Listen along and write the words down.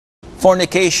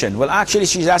fornication. Well, actually,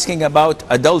 she's asking about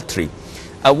adultery.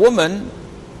 A woman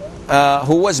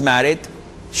who was married,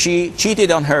 she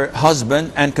cheated on her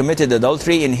husband and committed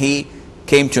adultery, and he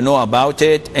came to know about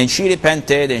it, and she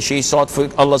repented and she sought for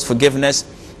Allah's forgiveness,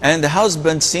 and the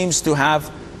husband seems to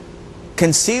have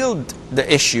concealed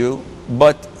the issue,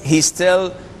 but he's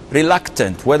still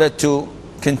reluctant whether to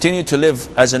continue to live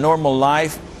as a normal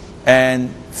life and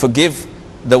forgive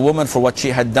the woman for what she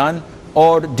had done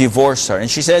or divorce her. And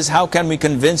she says, how can we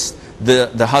convince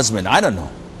the husband? I don't know.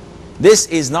 This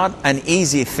is not an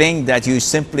easy thing that you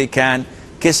simply can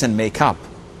kiss and make up.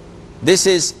 This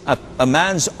is a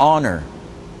man's honor.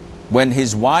 When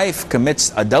his wife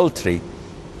commits adultery,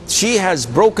 she has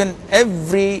broken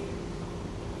every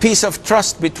piece of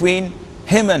trust between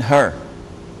him and her.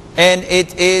 And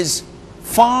it is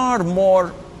far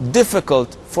more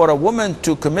difficult for a woman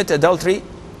to commit adultery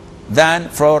than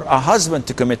for a husband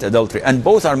to commit adultery. And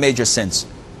both are major sins.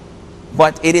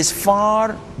 But it is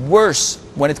far worse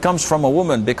when it comes from a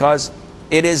woman, because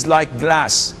it is like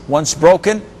glass. Once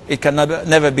broken, it can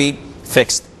never be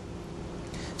fixed.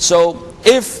 So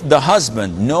if the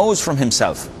husband knows from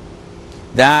himself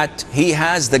that he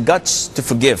has the guts to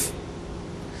forgive,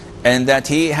 and that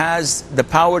he has the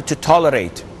power to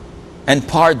tolerate and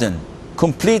pardon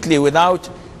completely without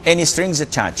any strings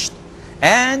attached,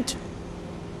 and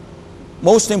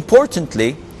most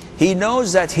importantly, he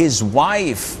knows that his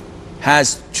wife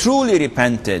has truly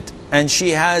repented and she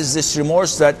has this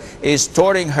remorse that is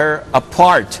tearing her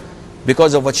apart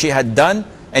because of what she had done,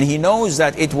 and he knows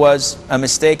that it was a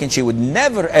mistake and she would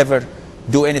never ever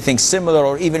do anything similar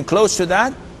or even close to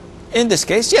that, in this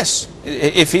case, yes,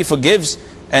 if he forgives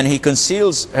and he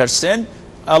conceals her sin,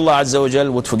 Allah Azza wa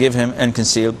Jal would forgive him and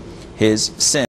conceal his sin.